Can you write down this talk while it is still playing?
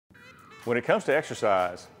When it comes to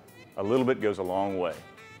exercise, a little bit goes a long way.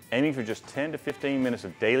 Aiming for just 10 to 15 minutes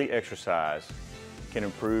of daily exercise can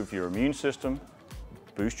improve your immune system,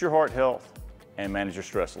 boost your heart health, and manage your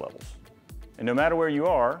stress levels. And no matter where you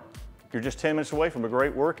are, you're just 10 minutes away from a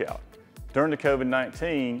great workout. During the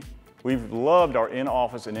COVID-19, we've loved our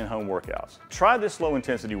in-office and in-home workouts. Try this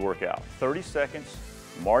low-intensity workout, 30 seconds,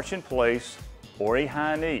 march in place, or a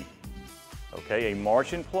high knee. Okay, a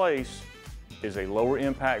march in place is a lower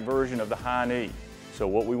impact version of the high knee. So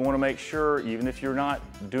what we want to make sure, even if you're not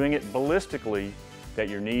doing it ballistically, that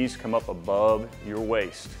your knees come up above your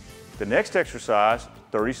waist. The next exercise,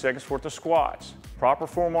 30 seconds worth of squats. Proper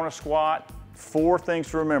form on a squat, 4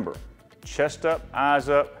 things to remember. Chest up, eyes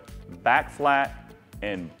up, back flat,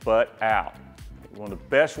 and butt out. One of the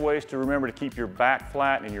best ways to remember to keep your back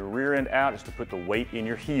flat and your rear end out is to put the weight in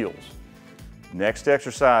your heels. Next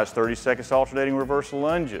exercise, 30 seconds alternating reverse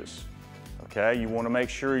lunges. Okay, you want to make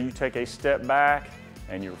sure you take a step back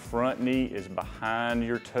and your front knee is behind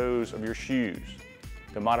your toes of your shoes.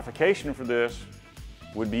 The modification for this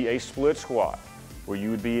would be a split squat, where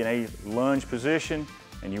you would be in a lunge position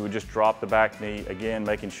and you would just drop the back knee, again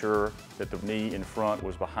making sure that the knee in front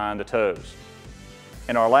was behind the toes.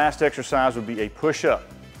 And our last exercise would be a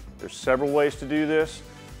push-up. There's several ways to do this: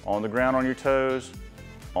 on the ground on your toes,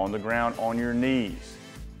 on the ground on your knees.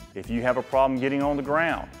 If you have a problem getting on the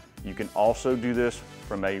ground, you can also do this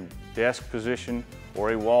from a desk position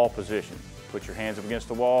or a wall position. Put your hands up against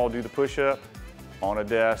the wall, do the push-up, on a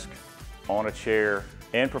desk, on a chair,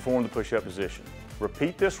 and perform the push-up position.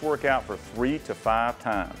 Repeat this workout for 3 to 5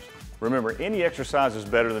 times. Remember, any exercise is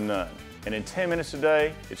better than none, and in 10 minutes a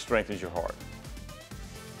day, it strengthens your heart.